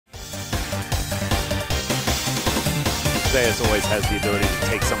Zeus always has the ability to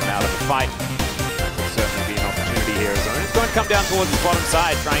take someone out of the fight. That could certainly be an opportunity here. Zone is going to come down towards the bottom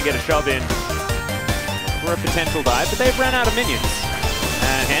side, try and get a shove in for a potential dive, but they've ran out of minions.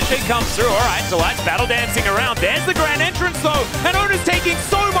 And Handshake comes through. All right, Delight's battle dancing around. There's the grand entrance though, and Ona's taking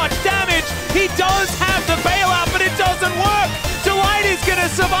so much damage. He does have the bailout, but it doesn't work. Delight is gonna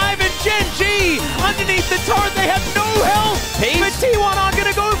survive, and Gen G underneath the turret. They have no health, but T1 aren't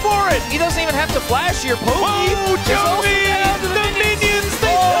gonna go for it. He doesn't even have to flash here. Pokey. Oh, Joey! The minions!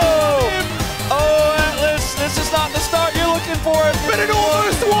 They found him! Oh, Atlas, this is not the start you're looking for. But it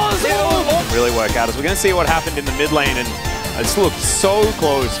almost was! Really work out as we're gonna see what happened in the mid lane, and it's looked so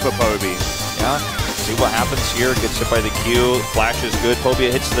close for Poby. Yeah, see what happens here. Gets hit by the Q, flash is good.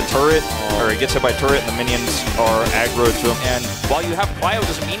 Pobia hits the turret, or he gets hit by turret, and the minions are aggro to him. And while you have Cryo,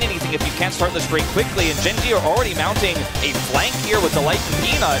 doesn't mean anything if you can't start this very quickly. And Gen G are already mounting a flank here with Delight and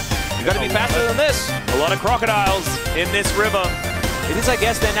Peanut. You got to be faster than this. A lot of crocodiles in this river. It is, I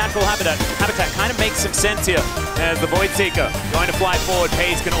guess, their natural habitat. Kind of makes some sense here. As the Void Seeker going to fly forward.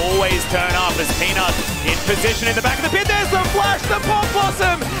 Pace can always turn up as Peanut in position in the back of the pit. There's the flash, the Pop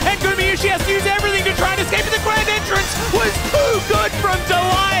Blossom, and Gumayushi has to use everything to try and escape.